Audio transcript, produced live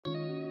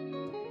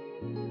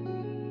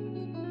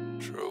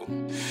True.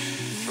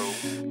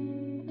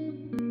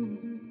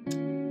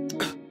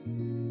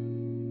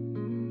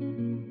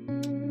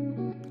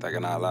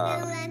 Thinking out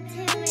loud.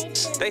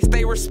 They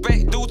stay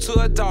respect due to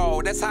a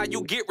dog, that's how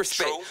you get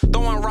respect.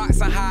 Throwing rocks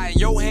and high in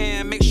your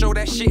hand, make sure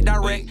that shit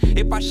direct.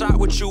 If I shot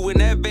with you in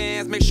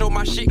advance, make sure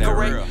my shit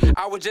correct.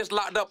 I was just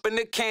locked up in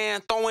the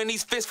can, throwing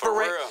these fists for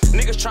wreck.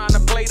 Niggas trying to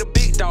play the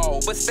big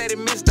dog, but said it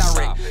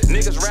misdirect.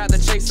 Niggas rather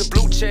chase a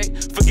blue check,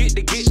 forget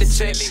to get the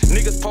check.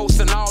 Niggas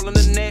posting all on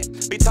the net,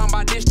 be talking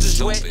about this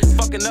is wet.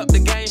 Fucking up the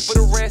game for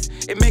the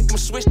rest, it make them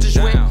switch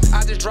to wet.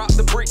 I just dropped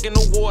the brick in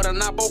the water,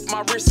 now both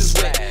my wrists is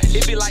wet.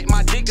 It be like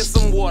my dick in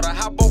some water,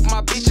 how both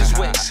my bitches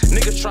wet.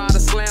 Niggas trying to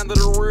slander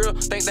the real,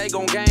 think they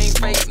gon' gain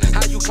face.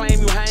 How you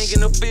claim you hang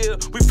in the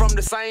field? We from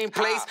the same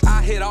place.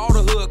 I hit all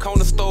the hood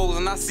corner stores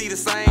and I see the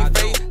same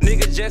face.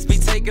 Niggas just be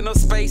taking up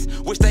space,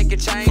 wish they could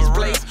change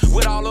place.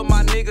 With all of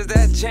my niggas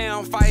that's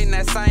jam, fighting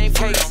that same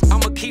case.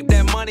 I'ma keep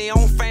that money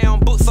on fam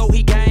book so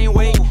he gain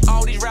weight.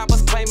 All these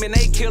rappers claiming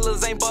they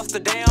killers ain't bust a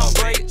damn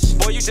break.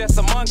 Boy, you just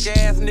a monk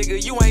ass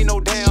nigga, you ain't no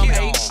damn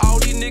eight. All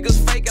these niggas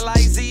faking like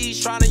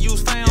Z's, trying to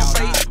use fam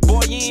face.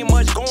 Boy, you ain't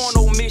much going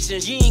on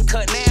missions, you ain't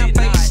cut damn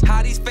face.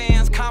 How these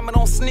fans comment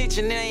on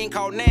snitching, they ain't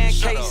called nan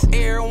case.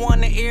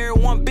 Everyone and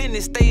everyone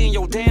business, stay in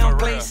your damn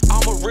place.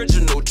 I'm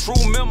original,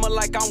 true member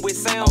like I'm with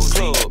Sounds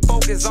Club.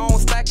 Focus on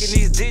stacking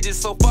these digits,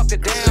 so fuck the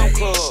damn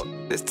club.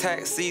 It's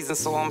tax season,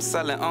 so I'm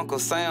selling Uncle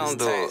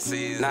Sound up.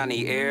 Now I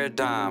need every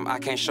dime, I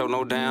can't show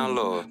no damn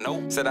love.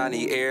 Said I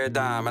need every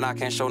dime, and I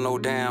can't show no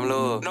damn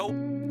love.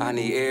 I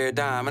need every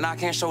dime, and I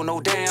can't show no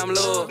damn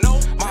love.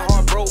 My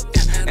heart broke,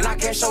 and I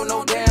can't show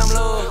no damn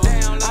love.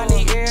 I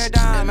need every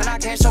dime, and I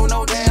can't show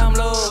no damn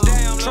love.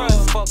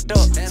 Trust fucked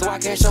up, so I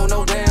can't show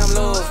no damn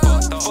love.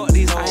 Fuck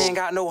these hoes, I ain't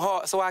got no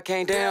heart, so I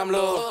can't damn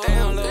love.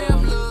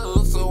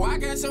 So I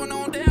can't show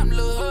no damn